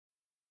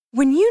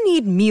When you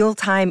need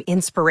mealtime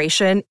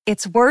inspiration,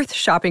 it's worth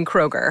shopping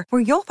Kroger,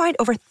 where you'll find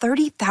over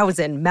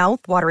 30,000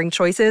 mouth-watering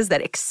choices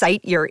that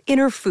excite your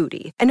inner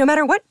foodie. And no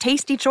matter what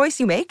tasty choice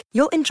you make,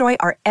 you'll enjoy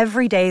our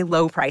everyday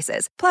low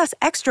prices, plus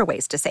extra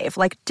ways to save,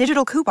 like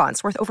digital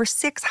coupons worth over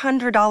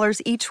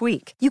 $600 each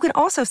week. You can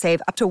also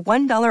save up to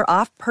 $1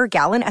 off per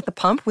gallon at the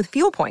pump with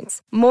fuel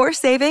points. More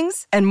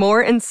savings and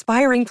more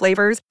inspiring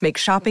flavors make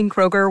shopping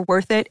Kroger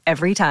worth it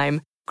every time.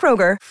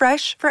 Kroger,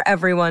 fresh for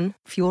everyone.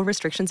 Fuel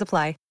restrictions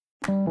apply.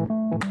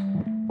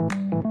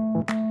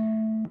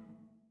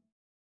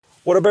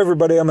 What up,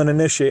 everybody? I'm going to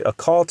initiate a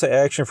call to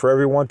action for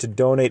everyone to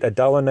donate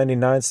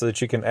 $1.99 so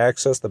that you can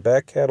access the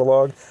back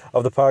catalog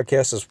of the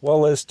podcast, as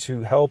well as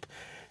to help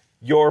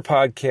your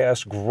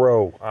podcast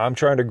grow. I'm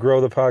trying to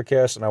grow the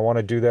podcast, and I want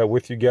to do that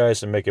with you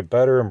guys and make it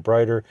better and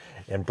brighter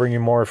and bring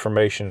you more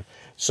information.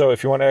 So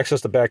if you want to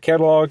access the back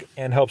catalog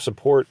and help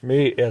support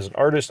me as an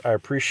artist, I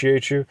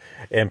appreciate you.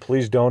 And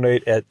please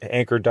donate at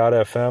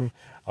anchor.fm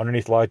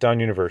underneath Lockdown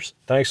Universe.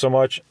 Thanks so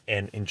much,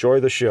 and enjoy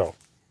the show.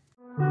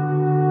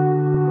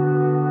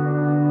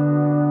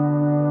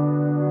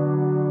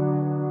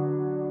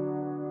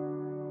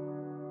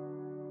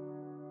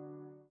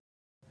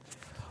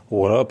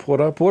 What up, what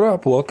up, what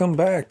up? Welcome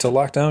back to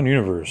Lockdown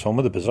Universe, home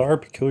of the bizarre,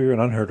 peculiar, and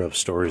unheard of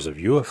stories of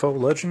UFO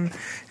legend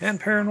and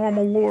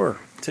paranormal lore.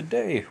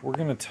 Today, we're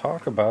going to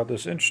talk about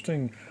this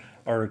interesting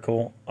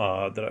article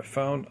that I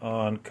found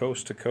on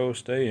Coast to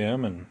Coast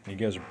AM, and you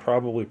guys are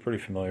probably pretty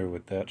familiar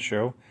with that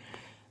show.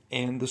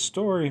 And the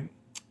story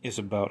is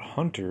about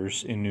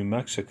hunters in New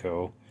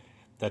Mexico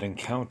that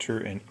encounter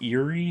an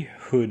eerie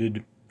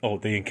hooded...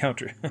 they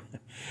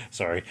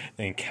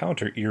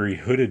encounter eerie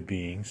hooded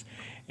beings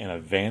in a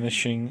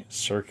vanishing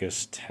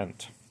circus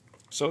tent.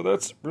 So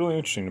that's really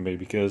interesting to me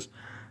because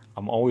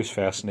I'm always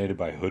fascinated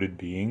by hooded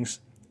beings.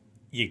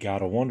 You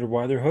gotta wonder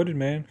why they're hooded,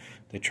 man.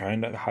 They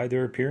trying to hide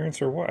their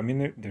appearance or what? I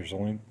mean, there's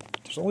only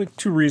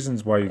two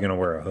reasons why you're gonna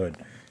wear a hood.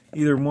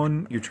 Either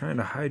one, you're trying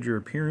to hide your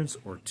appearance,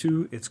 or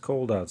two, it's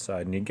cold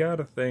outside. And you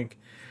gotta think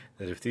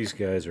that if these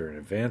guys are an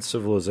advanced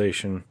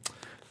civilization,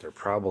 they're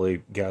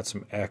probably got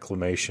some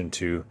acclimation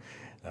to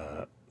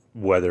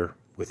weather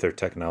with their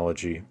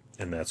technology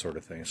and that sort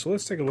of thing. So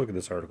let's take a look at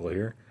this article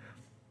here.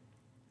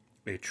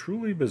 A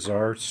truly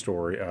bizarre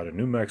story out of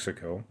New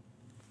Mexico.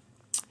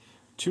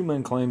 Two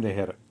men claimed they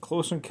had a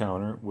close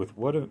encounter with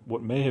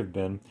what may have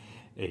been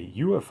a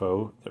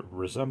UFO that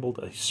resembled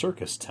a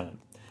circus tent.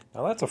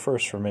 Now that's a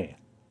first for me.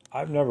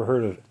 I've never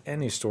heard of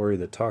any story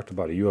that talked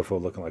about a UFO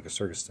looking like a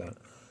circus tent.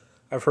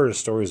 I've heard of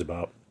stories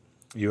about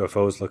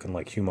UFOs looking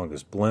like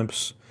humongous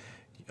blimps,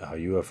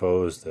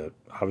 UFOs that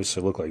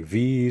obviously look like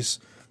V's,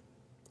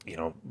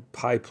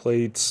 pie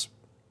plates,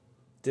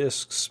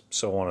 discs,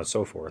 so on and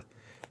so forth.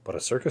 But a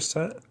circus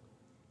tent?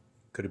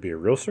 Could it be a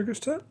real circus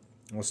tent?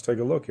 Let's take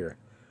a look here.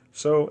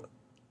 So,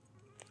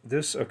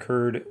 this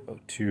occurred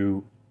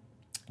to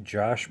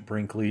Josh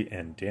Brinkley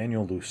and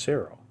Daniel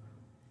Lucero.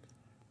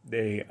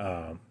 They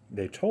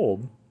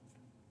told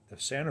the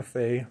Santa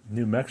Fe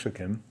New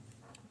Mexican,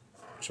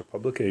 it's a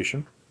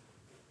publication,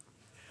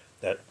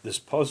 that this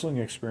puzzling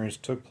experience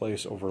took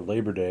place over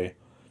Labor Day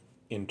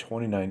in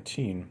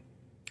 2019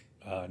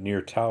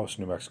 near Taos,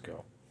 New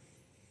Mexico.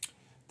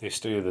 They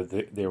stated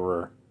that they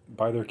were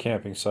by their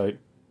camping site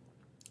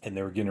and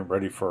they were getting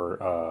ready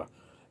for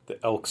the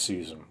elk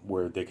season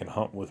where they can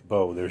hunt with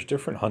bow. There's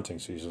different hunting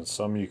seasons.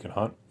 Some you can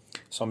hunt.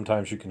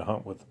 Sometimes you can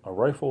hunt with a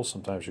rifle.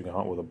 Sometimes you can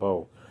hunt with a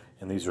bow.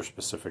 And these are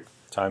specific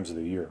times of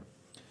the year.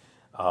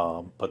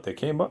 But they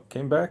came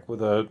back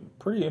with a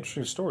pretty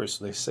interesting story.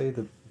 So they say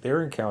that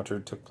their encounter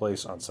took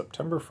place on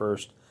September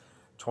 1st,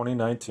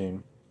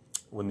 2019,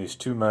 when these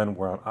two men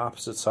were on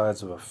opposite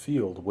sides of a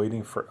field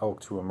waiting for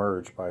elk to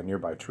emerge by a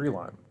nearby tree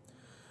line.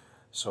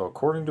 So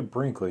according to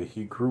Brinkley,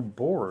 he grew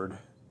bored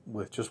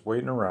with just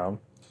waiting around,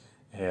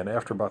 and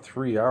after about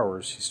 3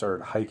 hours, he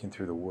started hiking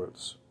through the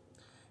woods.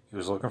 He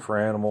was looking for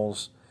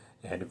animals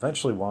and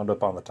eventually wound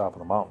up on the top of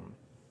the mountain.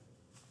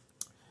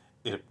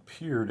 It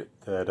appeared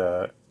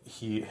that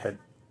he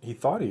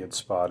thought he had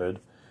spotted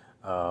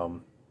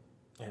an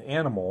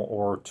animal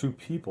or two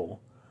people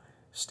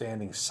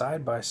standing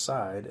side by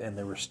side, and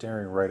they were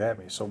staring right at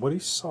me. So what he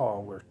saw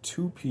were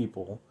two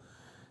people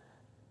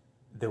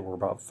that were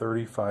about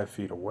 35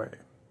 feet away.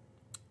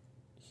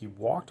 He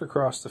walked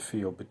across the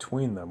field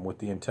between them with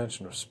the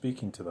intention of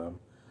speaking to them,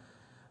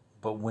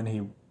 but when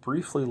he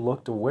briefly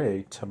looked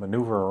away to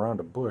maneuver around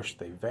a bush,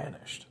 they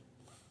vanished.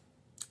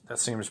 That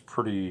seems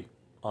pretty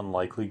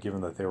unlikely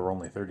given that they were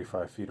only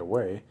 35 feet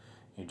away.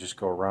 You just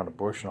go around a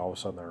bush and all of a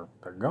sudden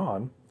they're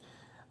gone.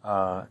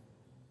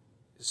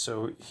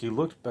 So he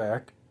looked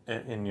back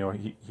and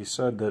he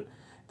said that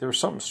there was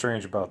something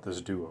strange about this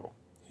duo.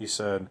 He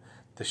said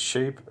the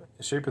shape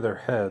of their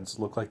heads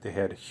looked like they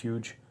had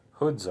huge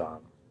hoods on.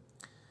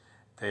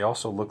 They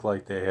also looked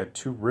like they had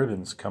two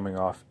ribbons coming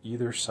off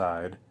either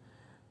side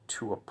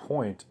to a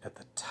point at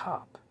the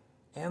top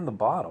and the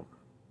bottom.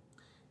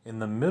 In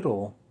the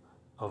middle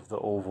of the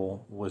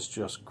oval was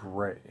just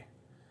gray.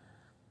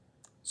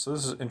 So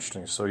this is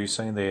interesting. So he's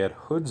saying they had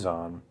hoods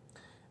on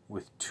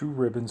with two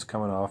ribbons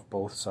coming off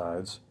both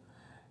sides,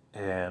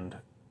 and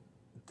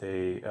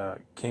they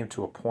came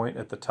to a point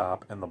at the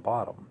top and the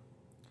bottom,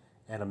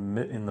 and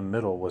in the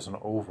middle was an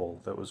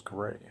oval that was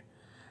gray.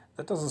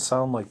 That doesn't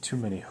sound like too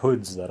many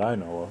hoods that I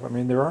know of. I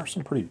mean, there are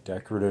some pretty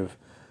decorative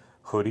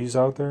hoodies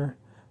out there,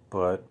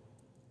 but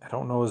I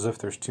don't know as if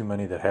there's too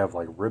many that have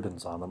like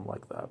ribbons on them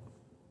like that.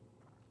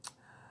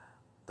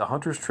 The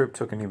hunter's trip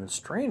took an even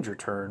stranger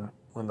turn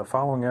when the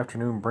following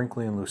afternoon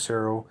Brinkley and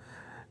Lucero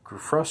grew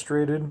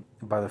frustrated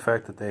by the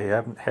fact that they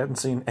hadn't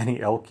seen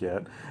any elk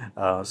yet,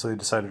 so they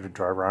decided to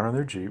drive around in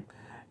their Jeep.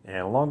 And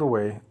along the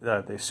way,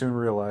 they soon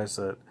realized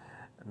that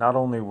not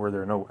only were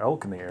there no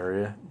elk in the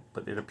area,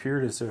 but it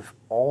appeared as if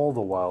all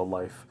the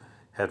wildlife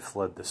had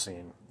fled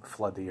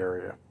the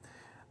area.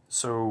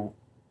 So,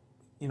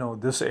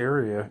 this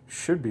area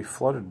should be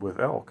flooded with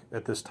elk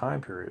at this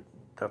time period.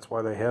 That's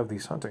why they have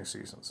these hunting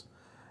seasons.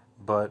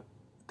 But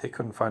they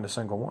couldn't find a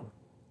single one.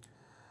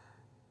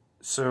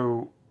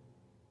 So,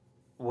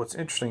 what's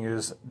interesting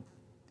is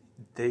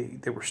they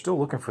were still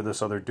looking for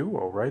this other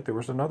duo, right? There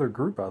was another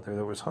group out there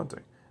that was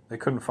hunting. They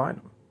couldn't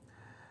find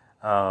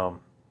them.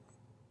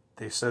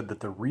 They said that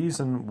the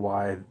reason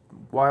why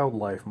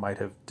wildlife might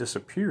have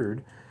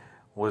disappeared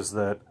was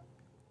that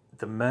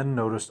the men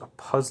noticed a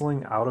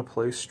puzzling,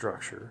 out-of-place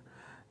structure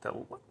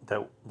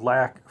that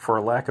for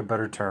a lack of a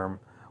better term,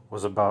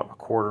 was about a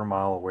quarter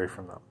mile away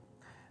from them.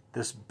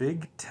 This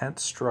big tent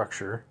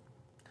structure,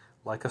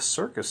 like a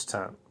circus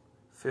tent,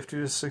 50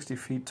 to 60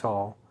 feet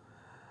tall,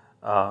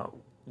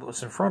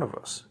 was in front of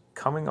us.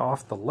 Coming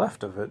off the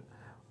left of it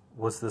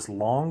was this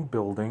long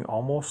building,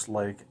 almost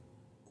like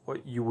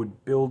what you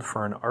would build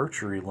for an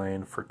archery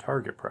lane for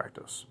target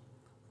practice.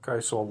 Okay,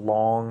 so a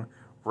long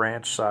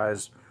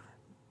ranch-sized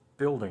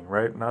building,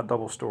 right? Not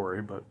double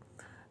story, but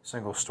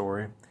single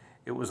story.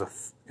 It was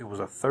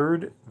a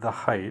third the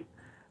height,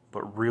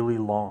 but really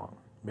long,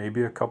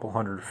 maybe a couple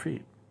hundred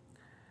feet.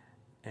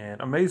 And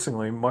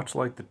amazingly, much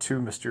like the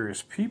two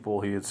mysterious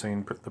people he had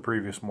seen the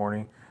previous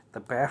morning, the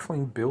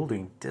baffling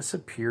building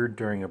disappeared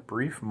during a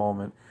brief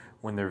moment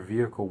when their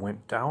vehicle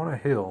went down a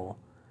hill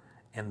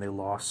and they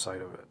lost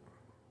sight of it.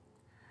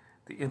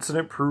 The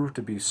incident proved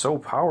to be so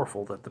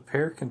powerful that the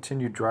pair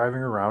continued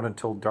driving around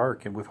until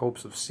dark and with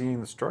hopes of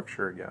seeing the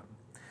structure again.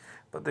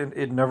 But then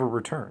it never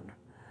returned.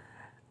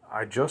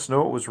 "I just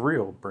know it was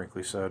real,"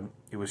 Brinkley said.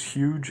 "It was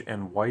huge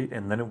and white,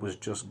 and then it was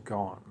just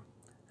gone."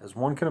 As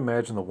one can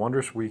imagine, the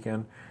wondrous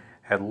weekend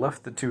had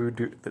left the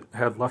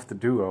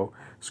duo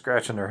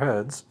scratching their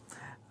heads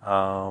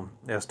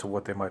as to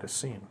what they might have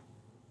seen.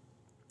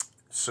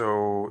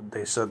 So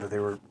they said that they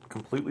were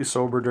completely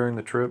sober during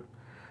the trip,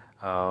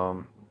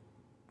 and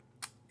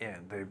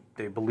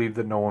they believed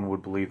that no one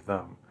would believe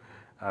them.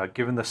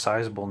 Given the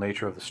sizable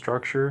nature of the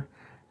structure,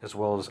 as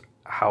well as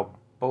how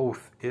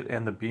both it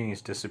and the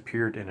beings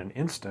disappeared in an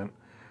instant,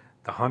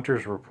 the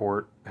hunter's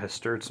report has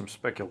stirred some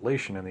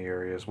speculation in the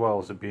area, as well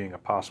as it being a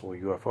possible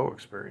UFO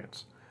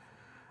experience.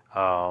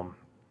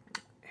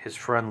 His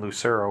friend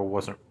Lucero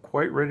wasn't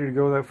quite ready to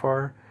go that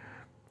far.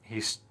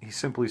 He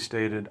simply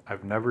stated,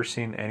 "I've never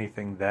seen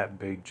anything that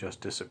big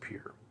just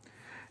disappear."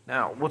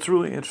 Now, what's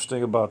really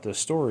interesting about this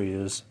story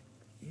is,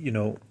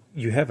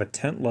 you have a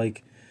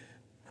tent-like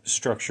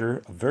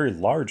structure, a very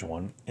large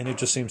one, and it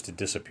just seems to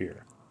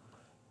disappear.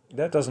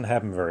 That doesn't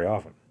happen very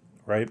often,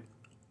 right?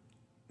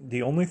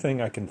 The only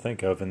thing I can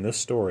think of in this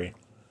story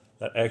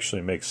that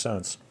actually makes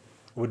sense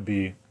would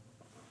be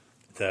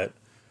that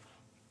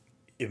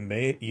it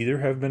may either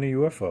have been a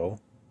UFO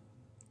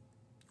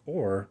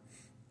or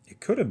it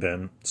could have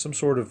been some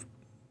sort of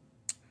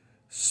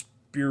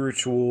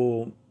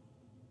spiritual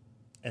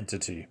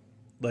entity.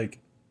 Like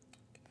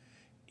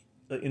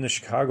in the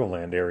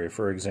Chicagoland area,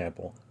 for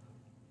example,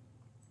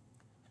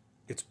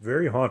 it's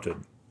very haunted.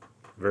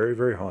 Very,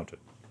 very haunted.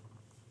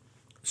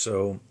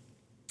 So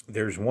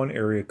there's one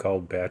area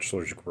called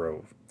Bachelor's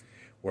Grove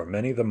where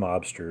many of the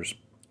mobsters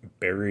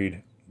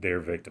buried their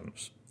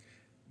victims.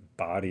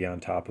 Body on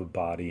top of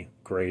body,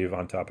 grave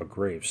on top of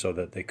grave, so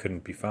that they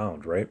couldn't be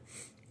found, right?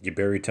 You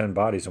bury 10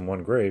 bodies in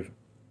one grave,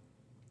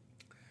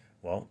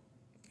 well,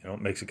 it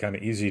makes it kind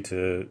of easy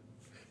to,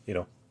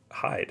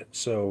 hide.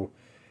 So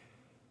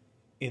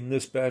in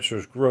this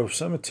Bachelor's Grove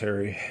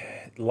cemetery,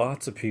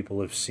 lots of people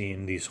have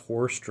seen these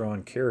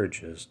horse-drawn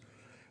carriages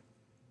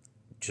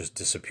just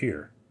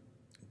disappear.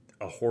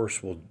 A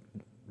horse will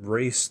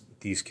race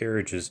these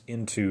carriages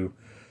into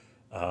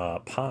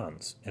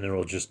ponds, and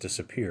it'll just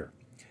disappear.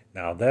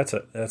 Now, that's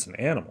an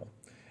animal.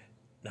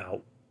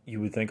 Now,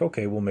 you would think,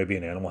 okay, well, maybe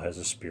an animal has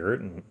a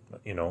spirit and,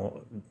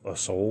 a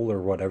soul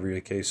or whatever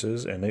the case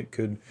is, and it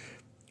could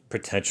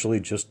potentially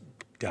just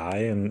die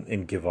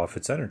and give off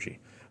its energy.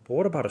 But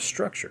what about a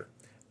structure?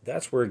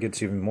 That's where it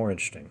gets even more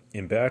interesting.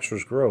 In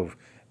Bachelor's Grove,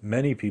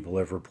 many people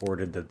have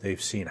reported that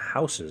they've seen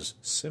houses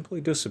simply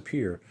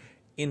disappear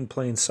in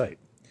plain sight,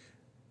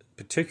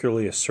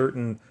 particularly a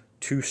certain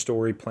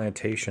two-story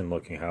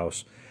plantation-looking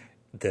house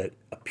that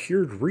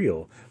appeared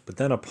real, but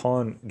then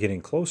upon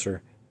getting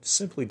closer,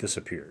 simply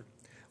disappeared.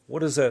 What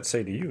does that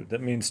say to you?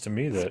 That means to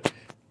me that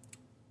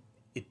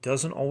it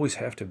doesn't always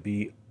have to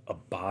be a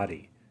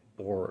body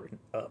or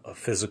a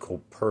physical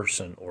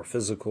person or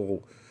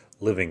physical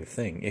living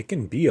thing. It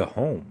can be a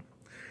home.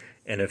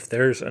 And if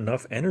there's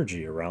enough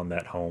energy around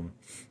that home,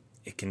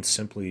 it can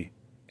simply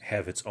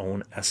have its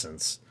own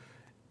essence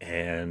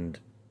and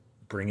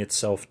bring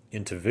itself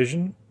into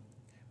vision,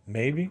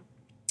 maybe,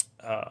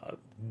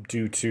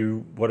 due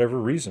to whatever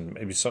reason.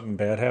 Maybe something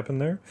bad happened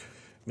there.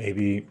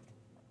 Maybe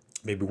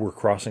we're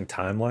crossing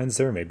timelines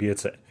there. Maybe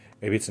it's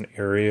an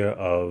area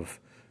of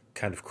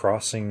kind of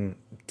crossing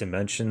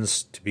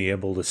dimensions to be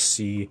able to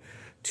see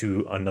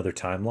to another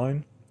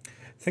timeline.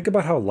 Think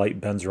about how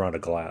light bends around a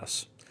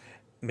glass.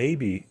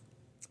 Maybe,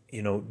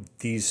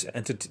 these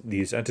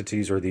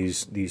entities or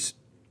these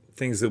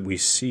things that we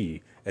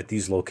see at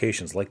these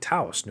locations, like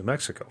Taos, New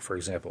Mexico, for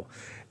example.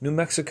 New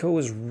Mexico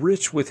is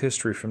rich with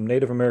history, from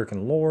Native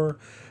American lore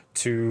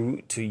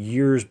to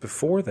years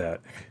before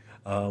that,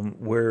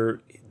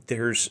 where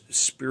there's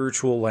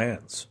spiritual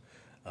lands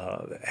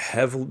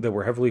that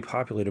were heavily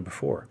populated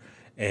before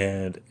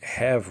and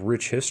have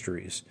rich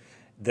histories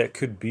that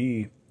could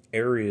be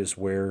areas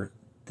where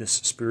this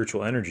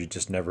spiritual energy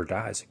just never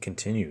dies. It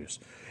continues.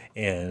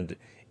 And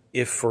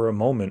if for a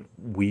moment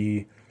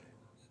we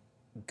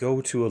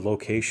go to a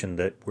location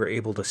that we're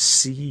able to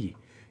see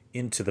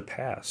into the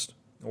past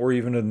or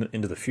even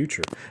into the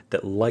future,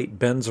 that light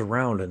bends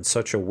around in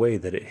such a way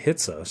that it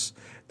hits us,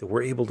 that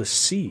we're able to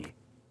see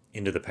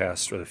into the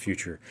past or the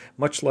future,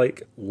 much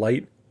like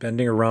light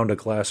bending around a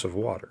glass of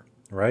water,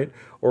 right?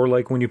 Or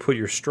like when you put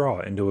your straw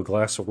into a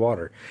glass of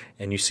water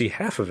and you see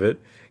half of it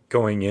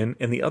going in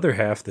and the other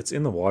half that's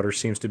in the water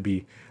seems to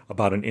be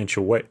about an inch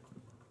away.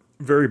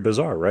 Very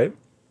bizarre, right?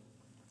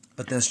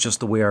 But that's just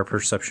the way our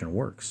perception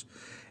works.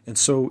 And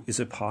so is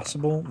it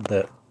possible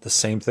that the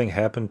same thing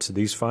happened to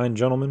these fine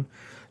gentlemen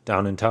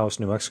down in Taos,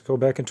 New Mexico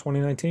back in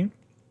 2019?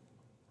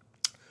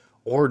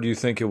 Or do you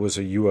think it was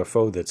a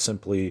UFO that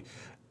simply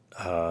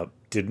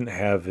didn't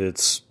have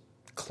its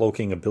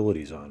cloaking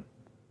abilities on?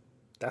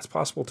 That's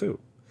possible too.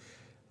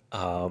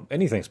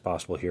 Anything's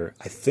possible here.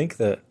 I think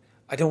that,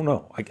 I don't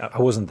know.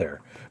 I wasn't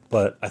there,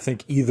 but I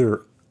think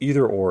either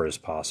or is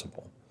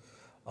possible.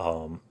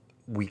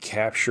 We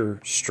capture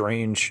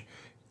strange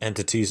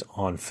entities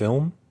on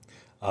film,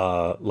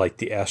 like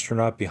the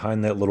astronaut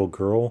behind that little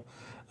girl.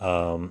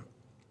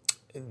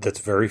 That's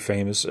very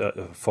famous.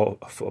 A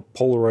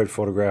Polaroid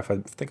photograph, I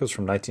think it was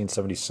from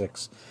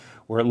 1976,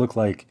 where it looked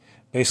like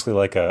basically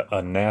like a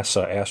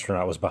NASA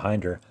astronaut was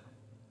behind her.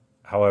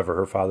 However,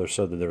 her father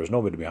said that there was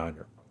nobody behind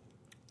her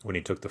when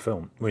he took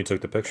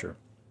the picture.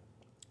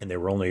 And they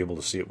were only able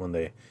to see it when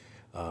they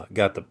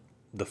got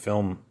the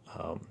film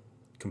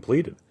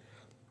completed.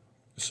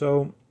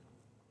 So,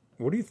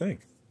 what do you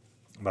think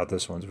about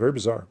this one? It's very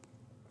bizarre.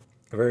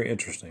 Very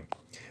interesting.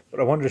 But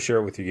I wanted to share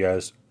it with you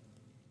guys.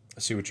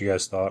 See what you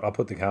guys thought. I'll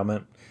put the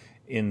comment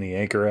in the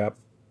Anchor app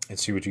and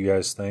see what you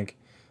guys think.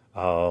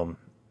 I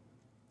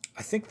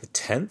think the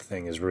tent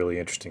thing is really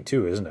interesting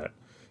too, isn't it?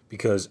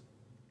 Because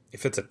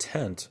if it's a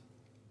tent,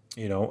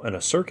 and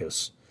a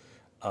circus,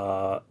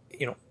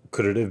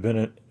 could it have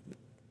been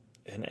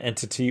an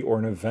entity or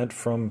an event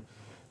from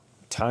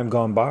time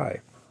gone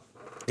by?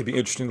 It'd be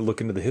interesting to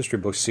look into the history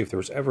books to see if there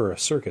was ever a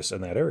circus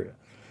in that area.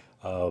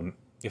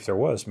 If there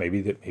was, maybe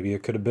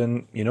it could have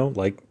been,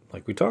 like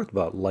we talked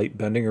about, light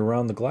bending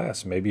around the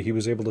glass. Maybe he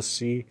was able to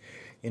see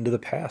into the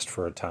past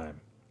for a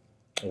time,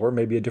 or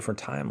maybe a different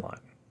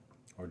timeline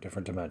or a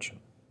different dimension.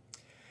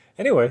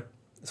 Anyway,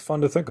 it's fun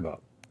to think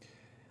about.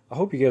 I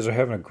hope you guys are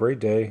having a great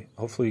day.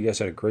 Hopefully you guys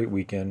had a great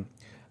weekend.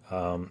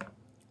 I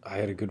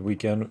had a good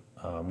weekend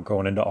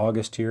going into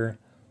August here.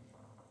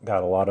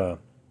 Got a lot of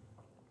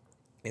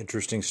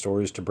interesting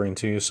stories to bring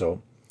to you,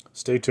 so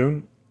stay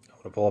tuned. I'm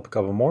going to pull up a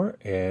couple more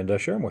and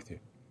share them with you.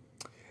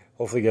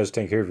 Hopefully you guys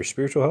take care of your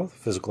spiritual health,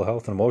 physical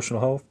health, and emotional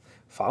health,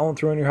 following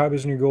through on your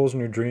hobbies and your goals and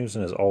your dreams,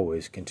 and as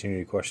always, continue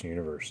to question the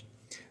universe.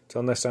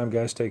 Until next time,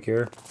 guys, take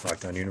care.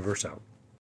 Lockdown Universe out.